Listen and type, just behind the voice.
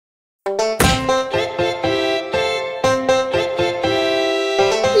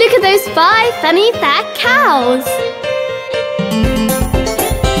those 5 funny fat cows?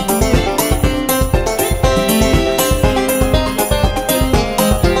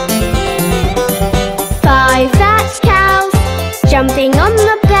 Five fat cows jumping on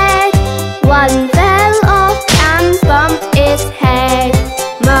the bed. One fell off and bumped its head.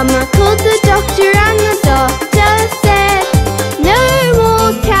 Mama called the doctor and the doctor said, "No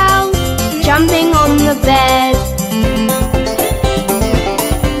more cows jumping on the bed."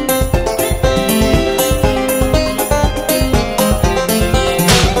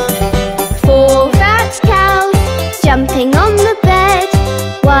 Four fat cows jumping on the bed.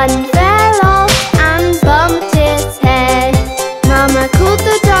 One fell off and bumped its head. Mama called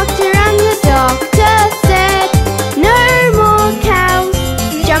the doctor and the doctor said, "No more cows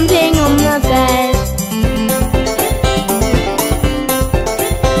jumping on the bed."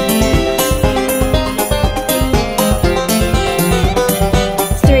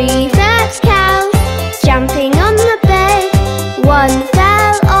 Three fat cows jumping on the bed. One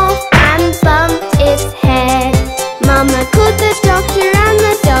fell off and bumped its head. Mama called the doctor and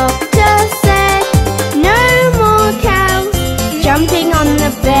the doctor said, "No more cows jumping on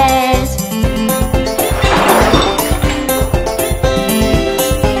the bed."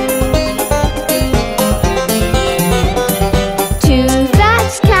 Two fat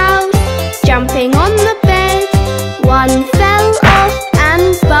cows jumping on the bed. One fell off and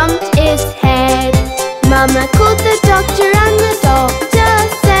bumped its head. Mama called the doctor and the doctor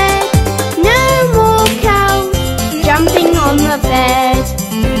said, "No more cows jumping on the bed."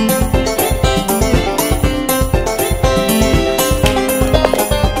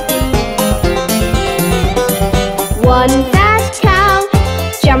 One fat cow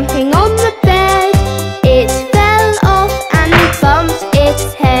jumping on the bed. It fell off and bumped its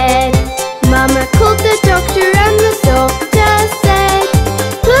head. Mama called the doctor and the doctor said,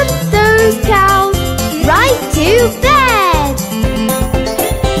 "Put those cows right to bed."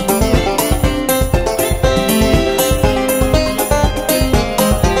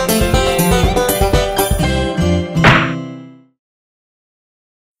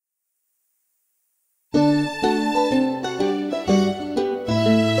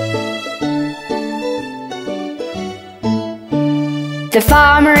 The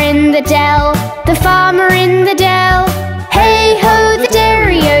farmer in the dell, the farmer in the dell. Hey ho, the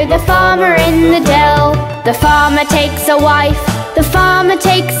dairy-o, the farmer in the dell. The farmer takes a wife, the farmer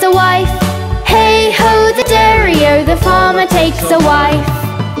takes a wife. Hey ho, the dairy-o, the farmer takes a wife.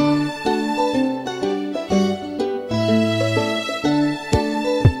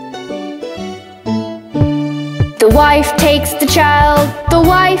 The wife takes the child, the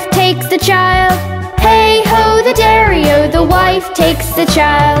wife takes the child. Hey ho, the dairy-o, the wife takes the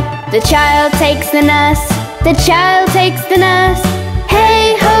child. The child takes the nurse, the child takes the nurse.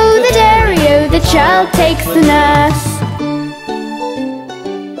 Hey ho, the dairy-o, the child takes the nurse.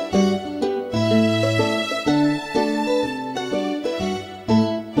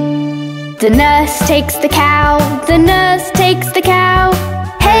 The nurse takes the cow, the nurse takes the cow.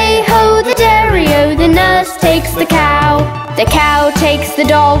 Hey ho, the dairy-o, the nurse takes the cow. The cow takes the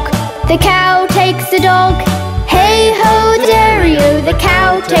dog, the cow takes the dog. Hey ho, the dairy-o, the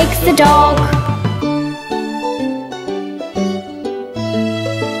cow takes the dog.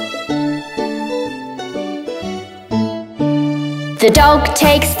 The dog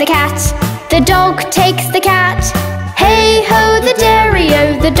takes the cat, the dog takes the cat. Hey ho, the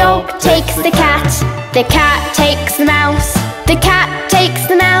dairy-o, the dog takes the cat. The cat takes the mouse, the cat takes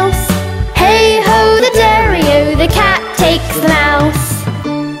the mouse. Hey ho, the dairy-o, the cat takes the mouse.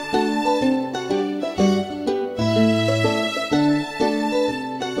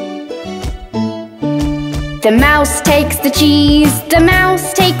 The mouse takes the cheese, the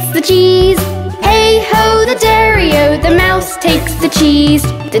mouse takes the cheese. Hey ho, the dairy-o, the mouse takes the cheese.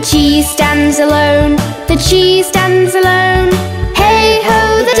 The cheese stands alone, the cheese stands alone. Hey ho,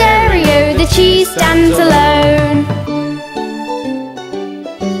 the dairy-o, the cheese stands alone.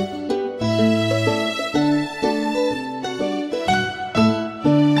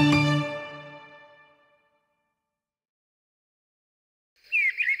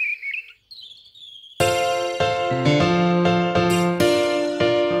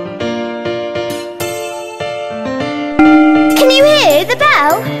 Can you hear the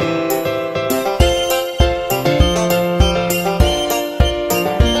bell?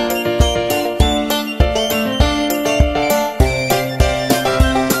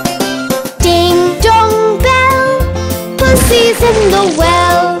 Ding dong bell, Pussy's in the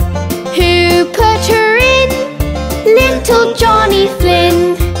well. Who put her in? Little Johnny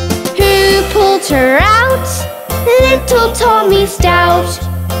Flynn. Who pulled her out? Little Tommy Stout.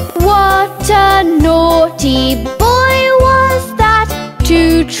 What a naughty boy was that,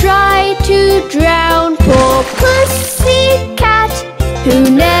 to try to drown poor pussycat, who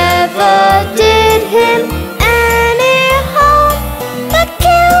never did him any harm, but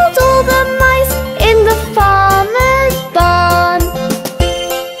killed all the mice in the farmer's barn.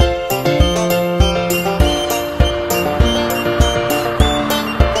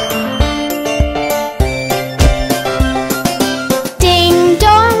 Ding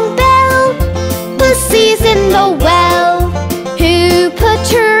dong bell, pussy's in the well. Who put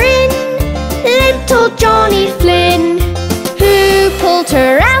her in? Little Johnny Flynn. Who pulled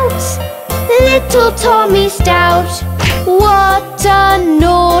her out? Little Tommy Stout. What a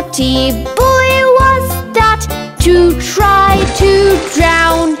naughty boy was that, to try to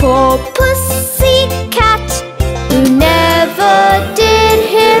drown poor pussycat, who never did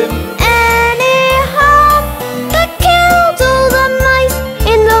him any harm, but killed all the mice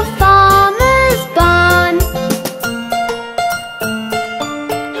in the farmer's barn.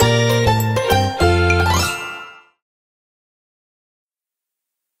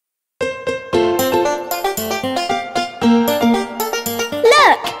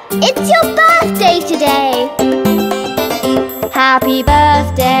 Look, it's your birthday today. Happy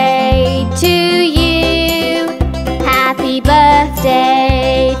birthday to you. Happy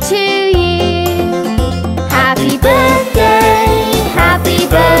birthday to you. Happy birthday, happy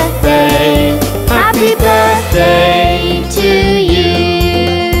birthday, happy birthday to you.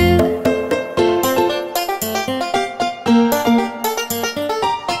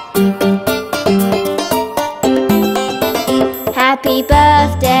 Happy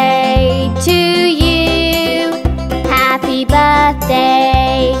birthday to you. Happy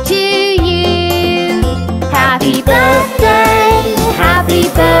birthday to you. Happy birthday, happy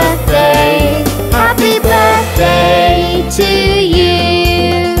birthday, happy birthday to you.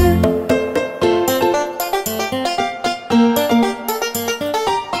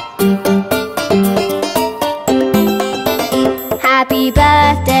 Happy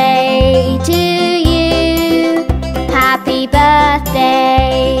birthday to you. Happy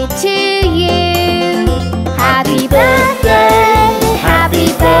birthday to you. Happy birthday, happy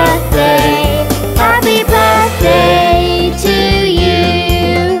birthday, happy birthday to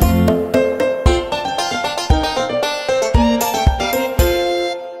you.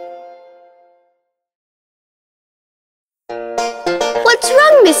 What's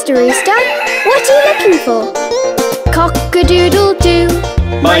wrong, Mr. Rooster? What are you looking for? Cock-a-doodle-doo.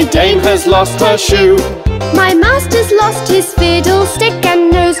 My dame has lost her shoe. My master's lost his fiddlestick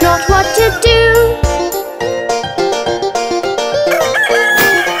and knows not what to do.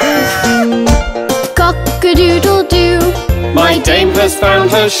 Cock-a-doodle-doo. My dame has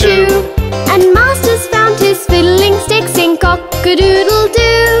found her shoe. And master's found his fiddling stick. Sing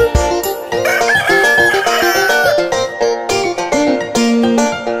cock-a-doodle-doo.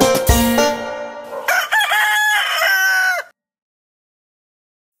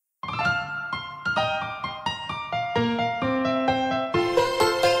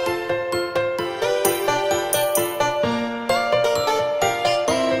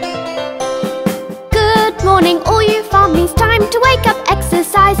 Good morning, all you farmies. Time to wake up,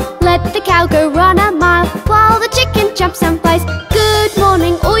 exercise. Let the cow go run a mile while the chicken jumps and flies. Good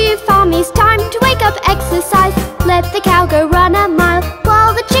morning, all you farmies. Time to wake up, exercise. Let the cow go run a mile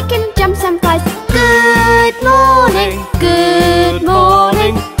while the chicken jumps and flies. Good morning, good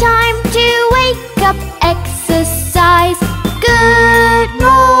morning. Time to wake up, exercise. Good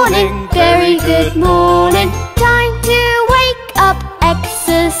morning, very good morning. Time to wake up,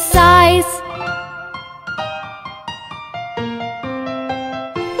 exercise.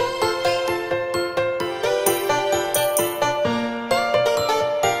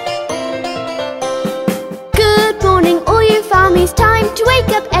 Good morning, all you farmies. Time to wake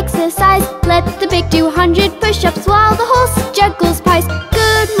up, exercise. Let the pig do 100 push-ups while the horse juggles pies.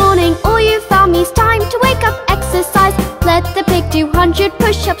 Good morning, all you farmies. Time to wake up, exercise. Let the pig do 100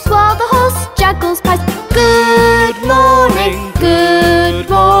 push-ups while the horse juggles pies. Good morning, good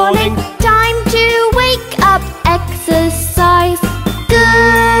morning. Time to wake up, exercise.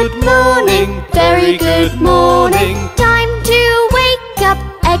 Good morning, very good morning. Time to wake up,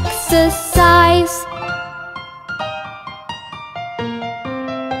 exercise.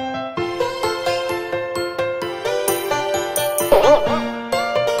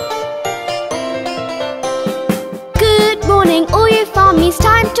 Good morning, all you farmies.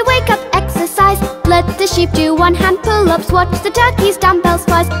 Time to wake up, exercise. Let the sheep do one-hand pull-ups. Watch the turkeys dumbbells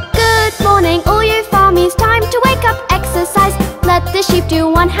flies. Good morning, all you farmies. Time to wake up, exercise. let the sheep do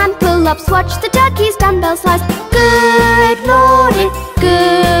one hand pull-ups. Watch the turkeys dumbbell size. Good morning,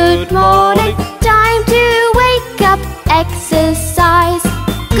 good morning. Time to wake up, exercise.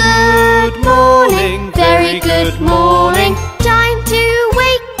 Good morning, very good morning. Time to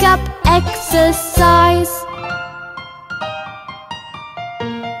wake up, exercise.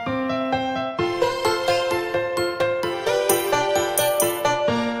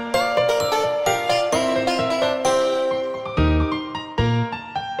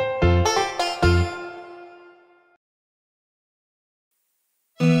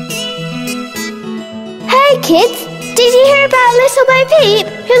 Hey kids, did you hear about Little Bo Peep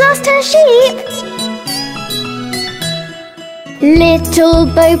who lost her sheep? Little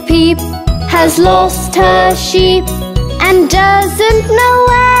Bo Peep has lost her sheep and doesn't know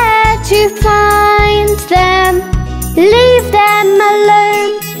where to find them. Leave them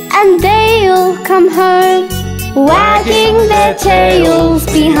alone and they'll come home, wagging their tails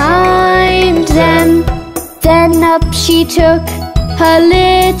behind them. Then up she took her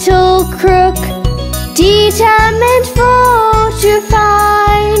little crook, determined for to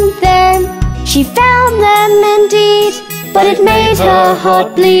find them. She found them indeed, but it made her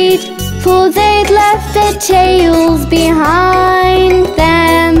heart bleed, for they'd left their tails behind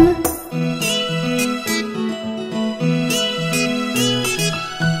them.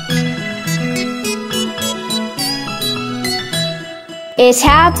 It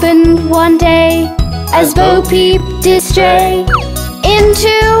happened one day, as Bo Peep did stray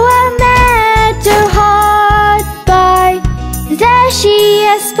into a meadow hard by. There she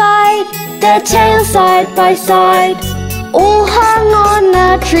espied their tails side by side, all hung on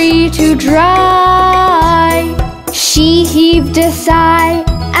a tree to dry. She heaved a sigh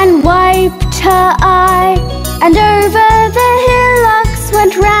and wiped her eye, and over the hillocks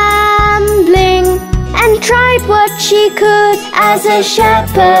went rambling, and tried what she could, as a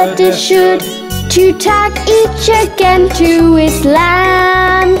shepherdess should, to tack each again to its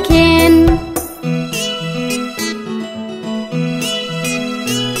lambkin.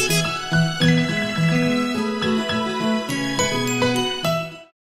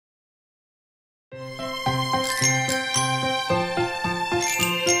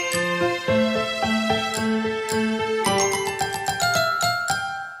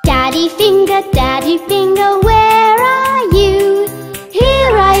 Daddy Finger, where are you?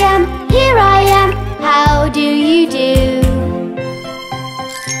 Here I am, how do you do?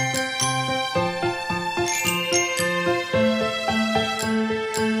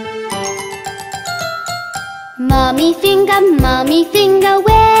 Mummy Finger,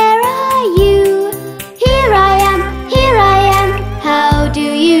 where are you? Here I am, how do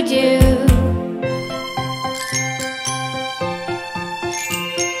you do?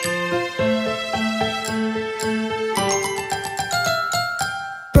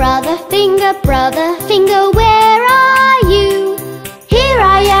 Brother Finger, where are you? Here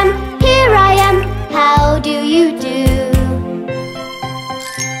I am, how do you do?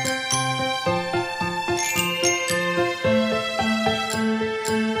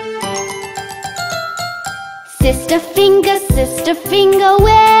 Sister Finger,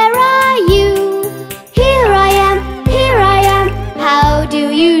 where are you? Here I am, how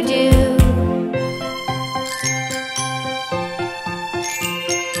do you do?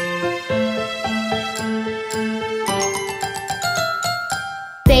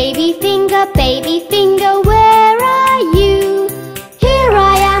 Baby Finger, where are you? Here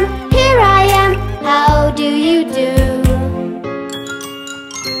I am, how do you do?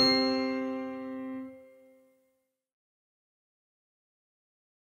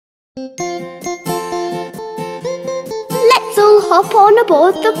 Let's all hop on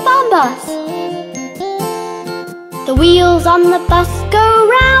aboard the farm bus. The wheels on the bus go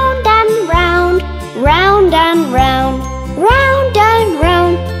round and round, round and round, round and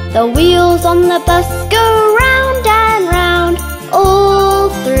round. The wheels on the bus go round and round, all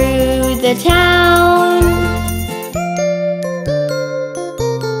through the town.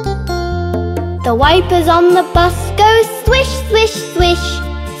 The wipers on the bus go swish, swish, swish,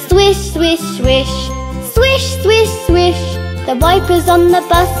 swish, swish, swish, swish, swish, swish. The wipers on the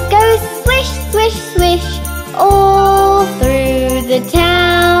bus go swish, swish, swish, all through the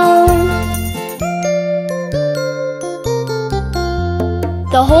town.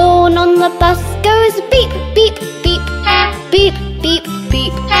 The horn on the bus goes beep, beep, beep, beep, beep,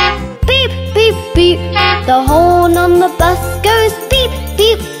 beep, beep, beep, beep. The horn on the bus goes beep,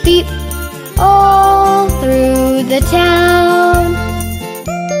 beep, beep, all through the town.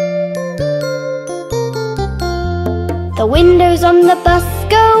 The windows on the bus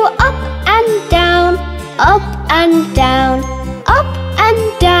go up and down, up and down,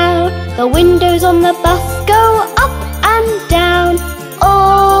 The windows on the bus go up and down,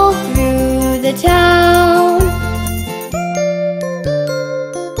 all through the town.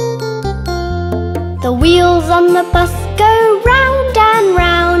 The wheels on the bus go round and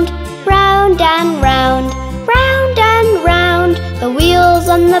round, round and round, round and round. The wheels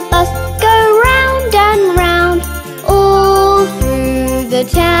on the bus go round and round, all through the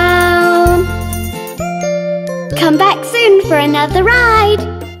town. Come back soon for another ride.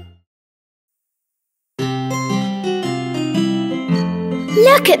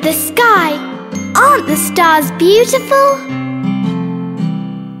 Look at the sky. Aren't the stars beautiful?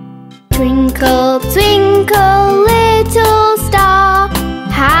 Twinkle, twinkle, little star,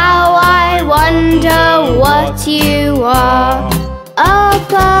 how I wonder what you are.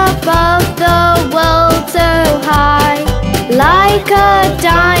 Up above the world so high, like a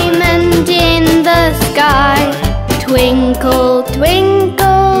diamond in the sky. Twinkle,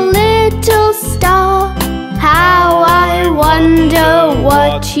 twinkle, little star, how I wonder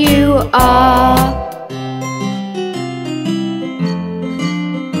what you are.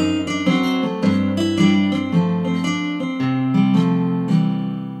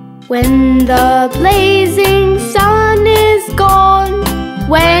 When the blazing sun is gone,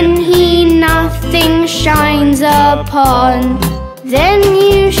 when he nothing shines upon, then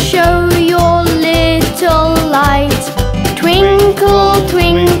you show your little light. Twinkle,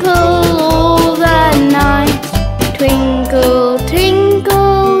 twinkle all the night. Twinkle,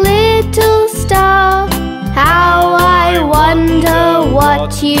 twinkle, little star, how I wonder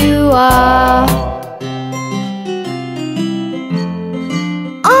what you are.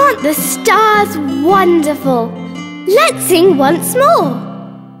 Aren't the stars wonderful? Let's sing once more.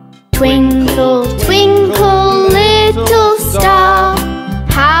 Twinkle, twinkle, little star,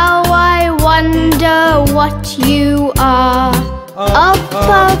 how I wonder what you are. Up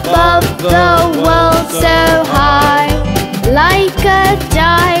above the world so high, like a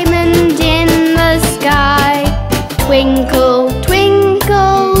diamond in the sky. Twinkle,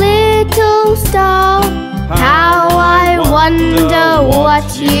 twinkle, little star, how I wonder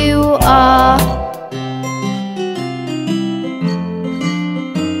what you are.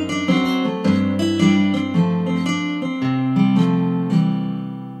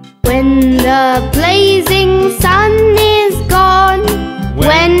 When the blazing sun is gone,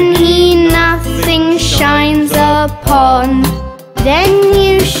 when he nothing shines upon, then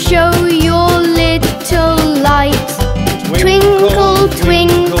you show your little light. Twinkle,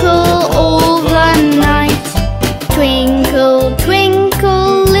 twinkle all the night. Twinkle,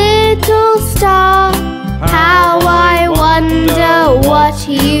 twinkle, little star, how I wonder what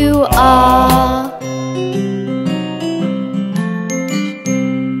you are.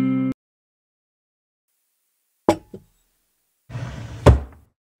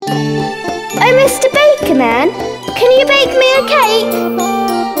 Oh, Mr. Baker Man, can you bake me a cake?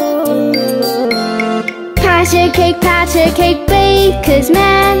 Patter cake, baker's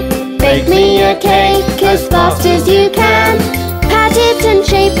man, bake me a cake as fast as you can. Pat it and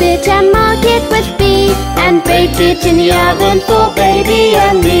shape it and mark it with B, and bake it in the oven for baby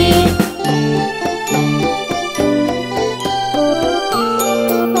and me.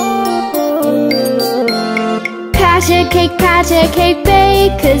 Patter cake,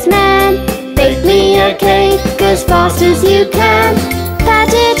 baker's man, bake me a cake as fast as you can. Pat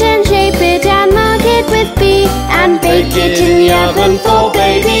it and shape it and mark it with B, and bake it in the oven for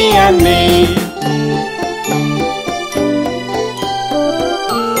baby and me.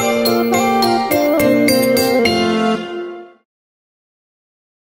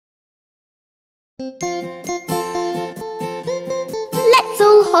 Let's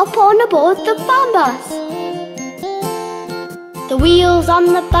all hop on aboard the farm bus. The wheels on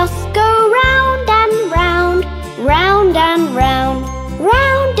the bus go round and round, round and round,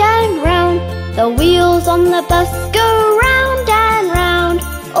 round and round. The wheels on the bus go round and round,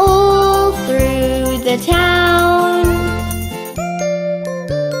 all through the town.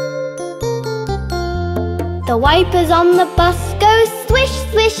 The wipers on the bus go swish,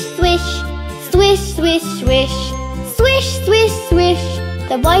 swish, swish, swish, swish, swish, swish, swish, swish.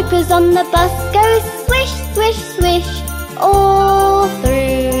 The wipers on the bus go swish, swish, swish, all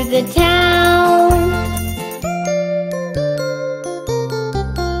through the town.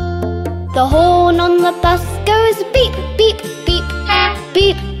 The horn on the bus goes beep, beep, beep,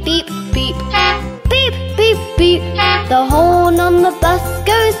 beep, beep, beep, beep, beep, beep. The horn on the bus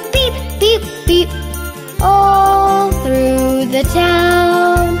goes beep, beep, beep, all through the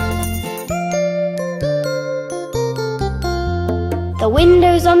town. The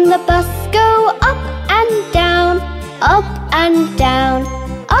windows on the bus go up and down, up and down,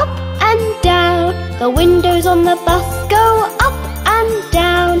 up and windows on the bus go up and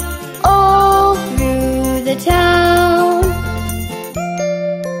down, all through the town.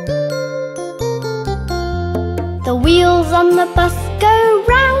 The wheels on the bus go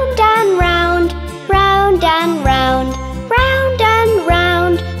round and round, round and round, round and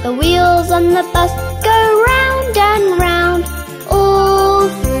round. The wheels on the bus go round and round, all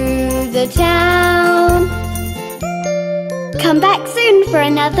through the town. Come back soon for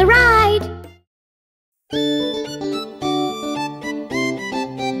another ride.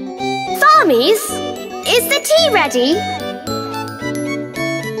 Farmees, is the tea ready?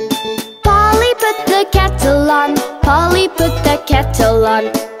 Polly put the kettle on, Polly put the kettle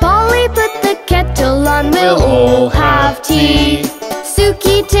on, Polly put the kettle on, we'll all have tea.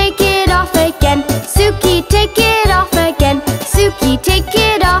 Suki, take it off again, Suki, take it off again, Suki, take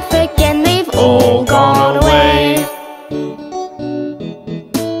it off again, they've all gone away.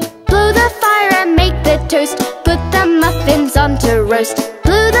 Blow the fire and make the toast, put the muffins on to roast.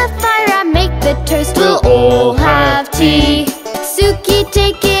 Blow the fire and make the toast, we'll all have tea. Suki,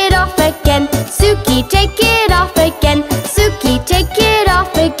 take it off again, Suki, take it off again, Suki, take it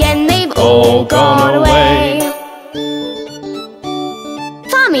off again, they've all gone away.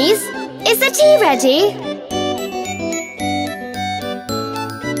 Farmees, is the tea ready?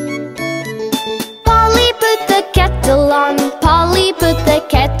 Polly put the kettle on, Polly put the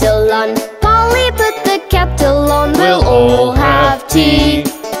kettle on, Polly put the kettle on, we'll all have tea.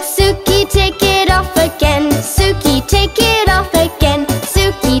 Suki, take it off again, Suki, take it off again,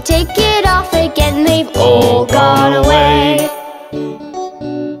 Suki, take it off again, they've all gone away.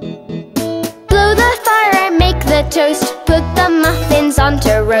 Blow the fire and make the toast, put the muffins on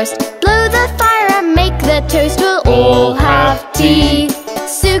to roast. Blow the fire and make the toast, we'll all have tea.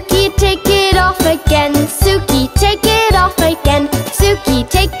 Suki, take it off again, Suki, take it off again, Suki,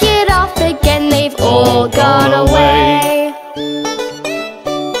 take it off again, they've all gone away.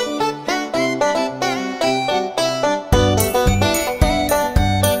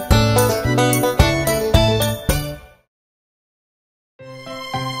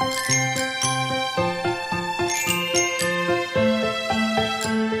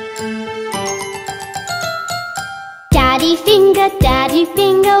 Daddy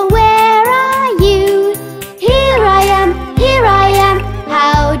finger, where are you? Here I am,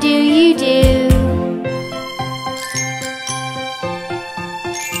 how do you do?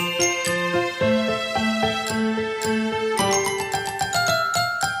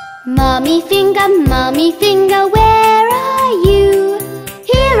 Mummy finger, where are you?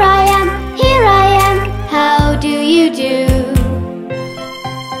 Here I am, how do you do?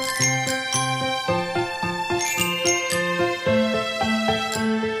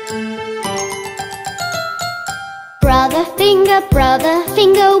 Brother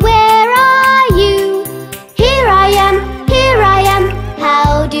finger, where are you? Here I am,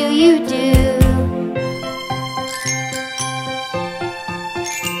 how do you do?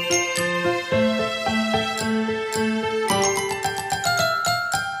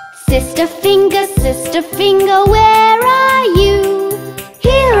 Sister finger, where are you?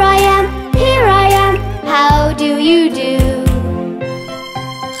 Here I am, how do you do?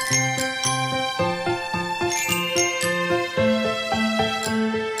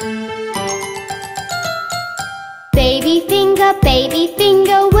 Baby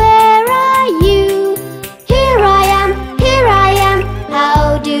finger, where are you? Here I am,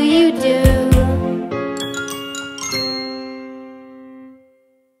 how do you do?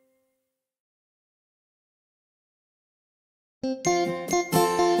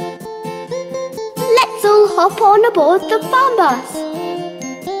 Let's all hop on aboard the farm bus.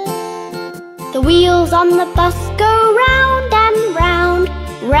 The wheels on the bus go round and round,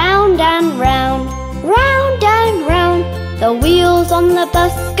 round and round, round and round. The wheels on the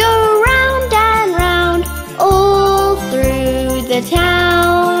bus go round and round, all through the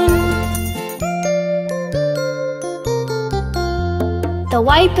town. The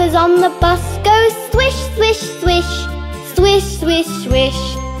wipers on the bus go swish, swish, swish, swish, swish, swish,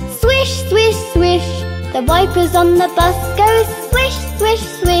 swish, swish, swish. The wipers on the bus go swish, swish,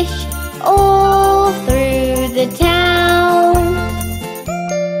 swish, all through the town.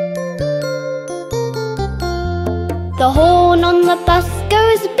 The horn on the bus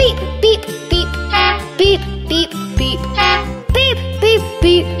goes beep, beep, beep, beep, beep, beep, beep, beep,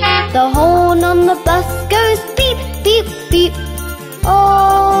 beep. The horn on the bus goes beep, beep, beep,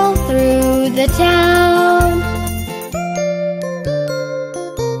 all through the town.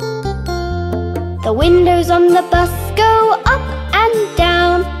 The windows on the bus go up and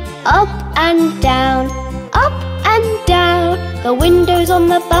down, up and down, up and down. The windows on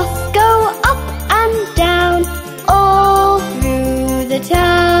the bus go up and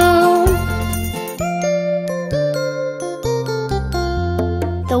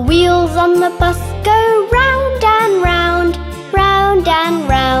the bus go round and round, round and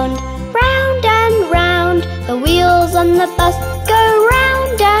round, round and round. The wheels on the bus go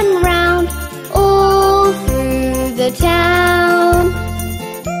round and round, all through the town.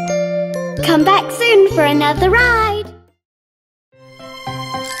 Come back soon for another ride.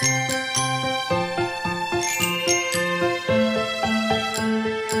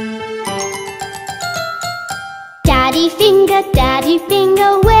 Daddy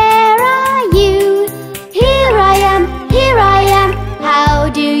finger, where are you? Here I am, how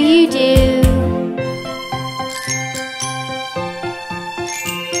do you do?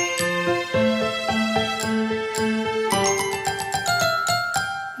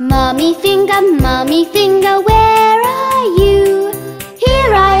 Mummy finger, where are you?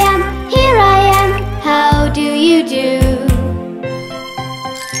 Here I am, how do you do?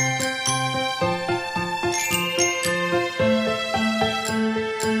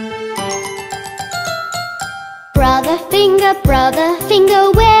 Brother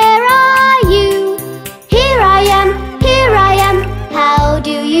finger, where are you? Here I am, how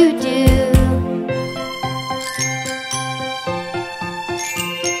do you do?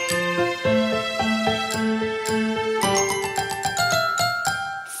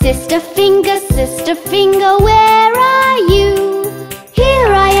 Sister finger, where are you?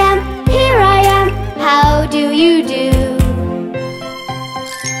 Here I am, how do you do?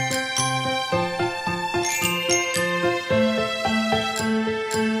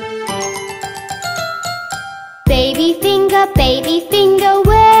 Baby finger,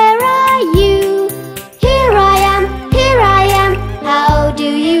 where are you? Here I am, how do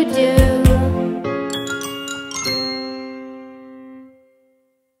you do?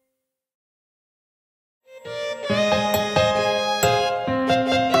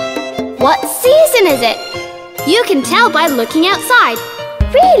 What season is it? You can tell by looking outside.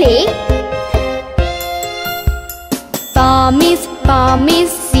 Really? Farmees,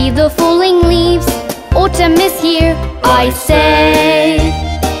 see the falling leaves. Autumn is here, I say.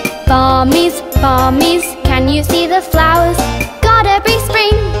 Farmees, can you see the flowers? Gotta be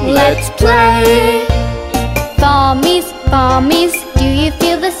spring, let's play. Farmees, do you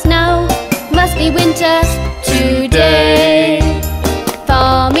feel the snow? Must be winter today.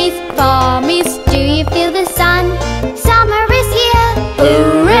 Farmees, do you feel the sun? Summer is here,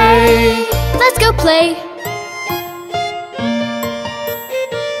 hooray! Let's go play.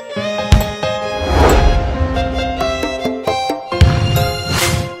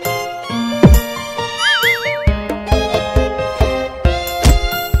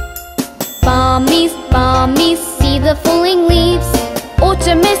 Farmees, see the falling leaves.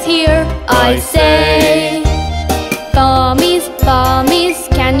 Autumn is here, I say. Farmees,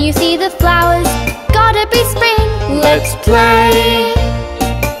 can you see the flowers? Gotta be spring, let's play.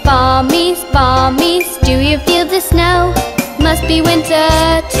 Farmees, do you feel the snow? Must be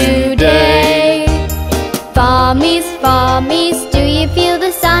winter today. Farmees, do you feel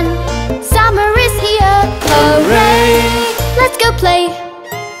the sun? Summer is here, hooray! Let's go play.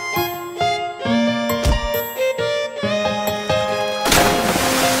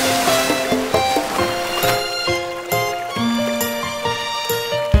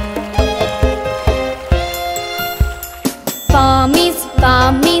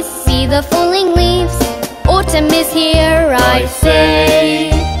 Farmees, see the falling leaves. Autumn is here, I say.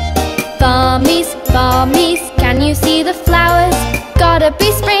 Farmees, can you see the flowers? Gotta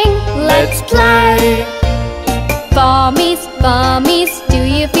be spring, let's play. Farmees, do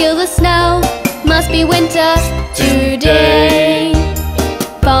you feel the snow? Must be winter today.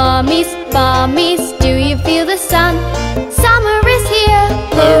 Farmees, do you feel the sun? Summer is here,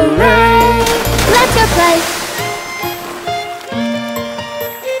 hooray! Let's go play.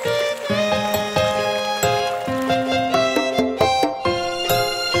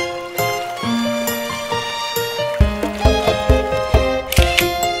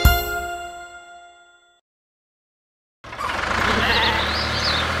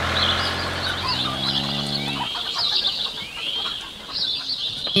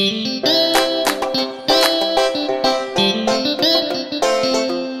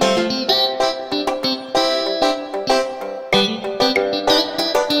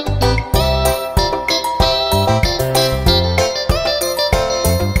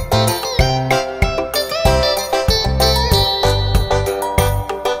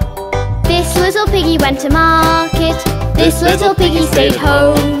 Went to market. This little piggy stayed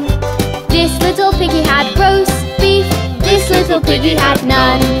home. This little piggy had roast beef. This little piggy had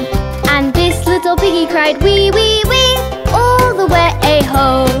none. And this little piggy cried wee wee wee all the way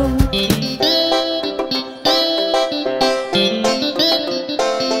home.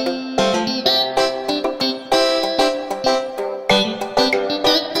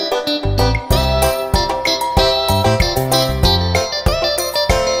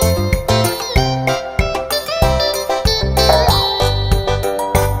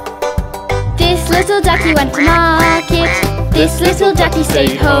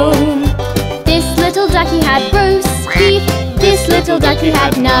 stayed home. This little ducky had roast beef, this little ducky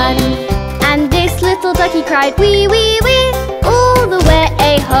had none. And this little ducky cried wee wee wee all the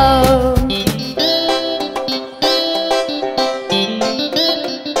way home.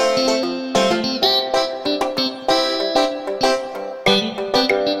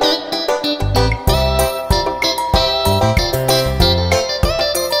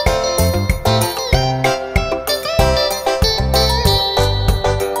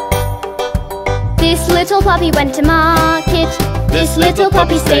 This little puppy went to market, this little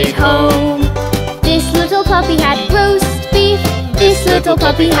puppy stayed home. This little puppy had roast beef, this little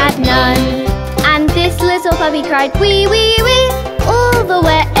puppy had none. And this little puppy cried wee wee wee all the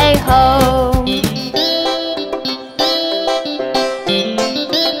way home.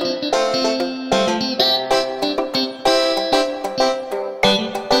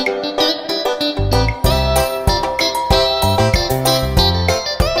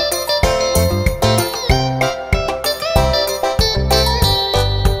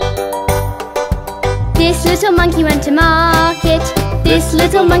 This little monkey went to market, this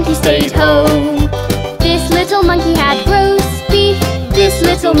little monkey stayed home. This little monkey had roast beef, this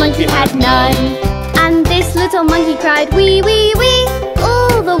little monkey had none. And this little monkey cried wee wee wee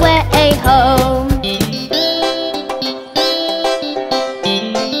all the way home.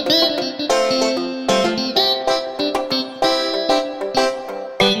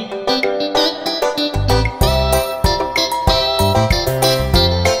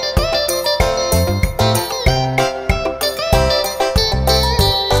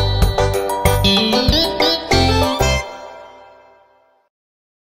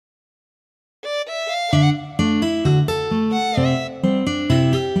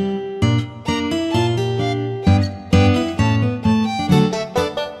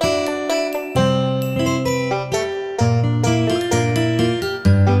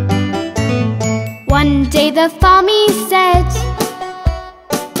 One day the Farmees said,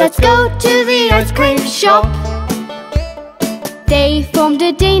 let's go to the ice cream shop. They formed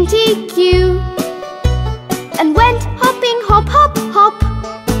a dainty queue and went hopping hop hop hop.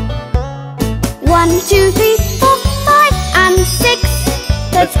 1, 2, 3, 4, 5 and 6.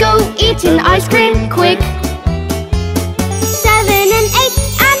 Let's go eat an ice cream quick. 7 and 8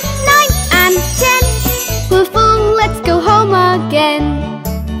 and 9 and 10. We're full, let's go home again.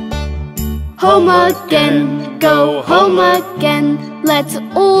 Home again, go home again. Let's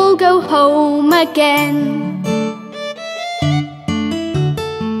all go home again.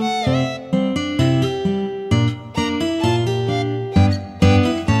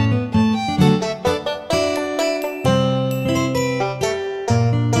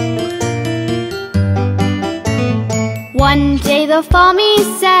 One day the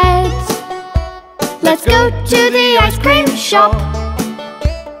Farmees said, let's go to the ice cream shop.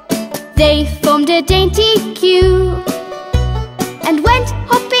 They formed a dainty queue and went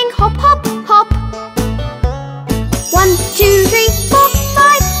hopping hop hop hop. 1, 2, 3, 4,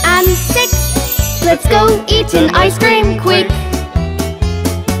 5 and 6. Let's go eat an ice cream quick.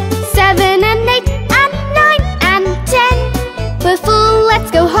 7 and 8 and 9 and 10. We're full,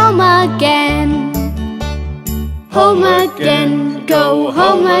 let's go home again. Home again, go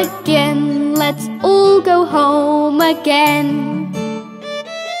home again. Let's all go home again.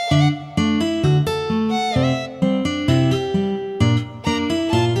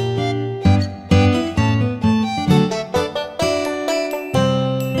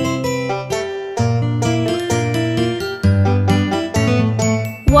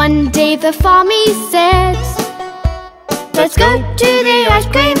 One day the Farmees said, let's go to the ice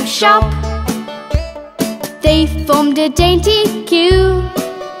cream shop. They formed a dainty queue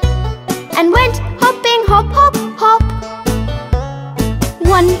and went hopping hop hop hop.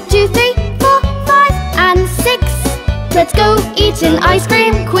 1, 2, 3, 4, 5 and 6. Let's go eat an ice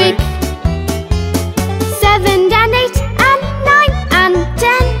cream quick. 7 and 8 and 9 and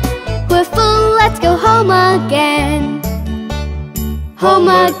 10. We're full, let's go home again. Home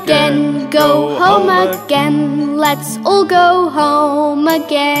again, go home again. Let's all go home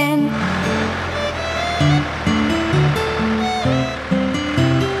again.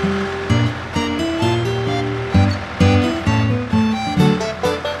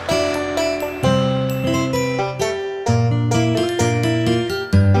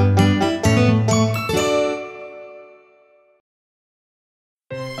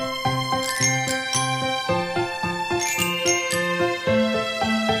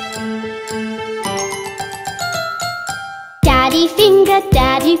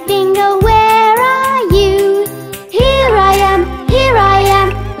 Daddy finger, where are you? Here I am,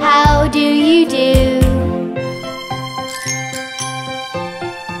 how do you do?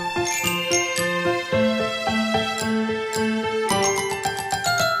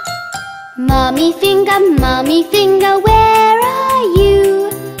 Mummy finger, where are you?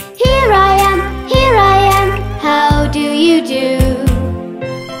 Here I am, how do you do?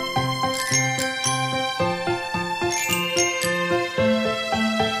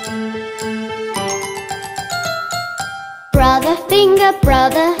 Brother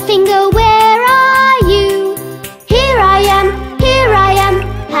finger, where are you? Here I am,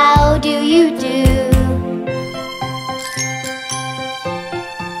 how do you do?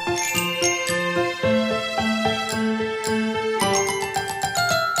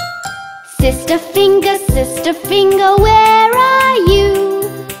 Sister finger, where are you?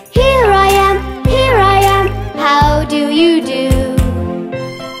 Here I am, how do you do?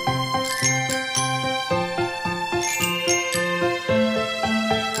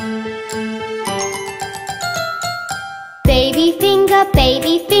 Baby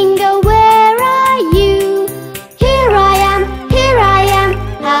finger, where are you? Here I am,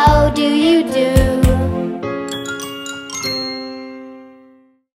 how do you do?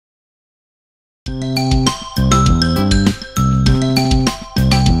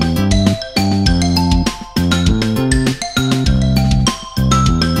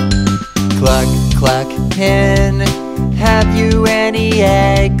 Cluck, cluck, hen, have you any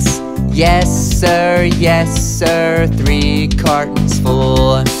eggs? Yes, sir, 3 cartons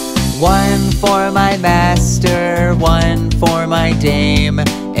full. 1 for my master, 1 for my dame,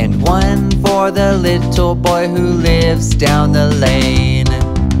 and 1 for the little boy who lives down the lane.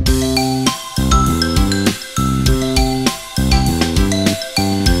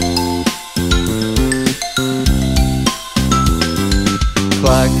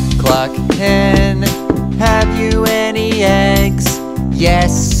 Cluck, cluck, hen, have you any eggs?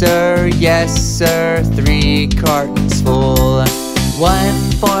 Yes, sir, 3 cartons full.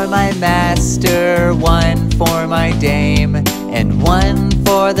 1 for my master, 1 for my dame, and 1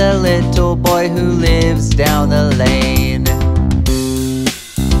 for the little boy who lives down the lane.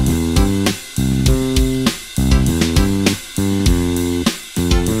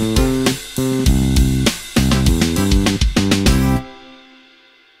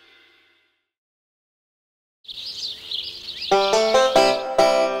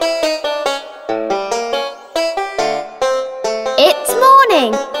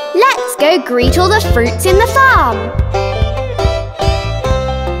 Let's go greet all the fruits in the farm.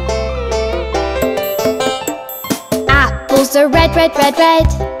 Apples are red.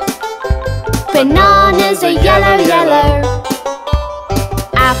 Bananas are yellow.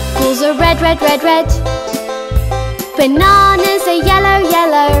 Apples are red. Bananas are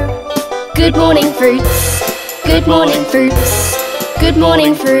yellow. Good morning, fruits. Good morning, fruits. Good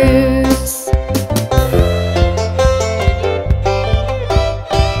morning, fruits.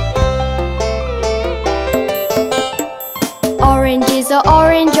 Oranges are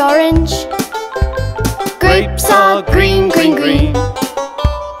orange. Grapes are green.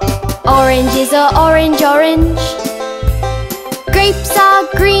 Oranges are orange. Grapes are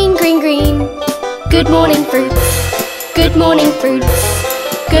green. Good morning, fruits. Good morning, fruits.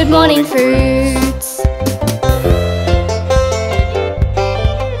 Good morning, fruits.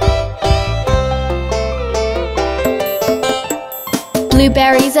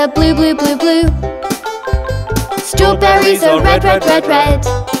 Blueberries are blue. Strawberries are red.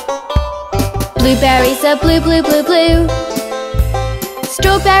 Blueberries are blue.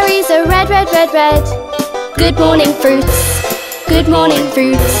 Strawberries are red. Good morning, fruits. Good morning,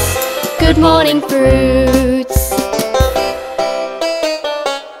 fruits. Good morning, fruits.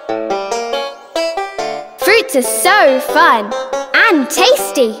 Fruits are so fun and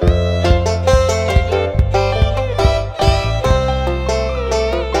tasty.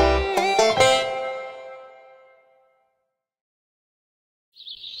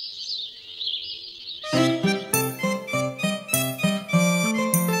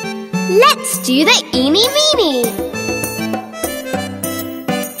 Let's do the eeny meeny.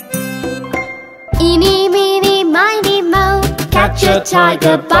 Eeny meeny miny mo, catch a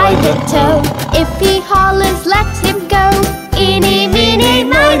tiger by the toe. If he hollers, let him go. Eeny meeny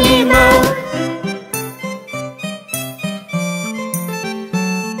miny mo.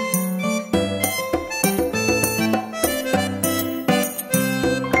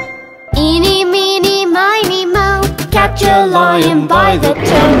 Eeny meeny miny mo, catch a lion by the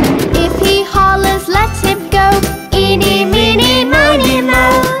toe. If he hollers, let him go. Eeny meeny miny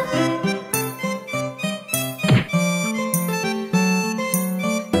mo.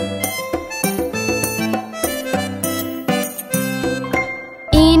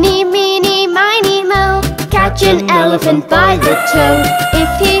 Eeny meeny miny mo, catch an elephant by the toe. If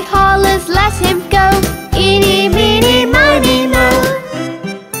he hollers, let him go. Eeny meeny miny mo.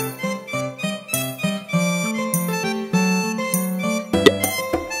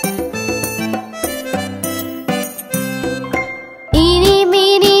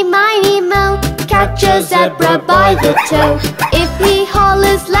 catch a zebra by the toe. If he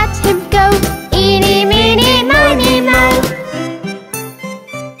hollers, let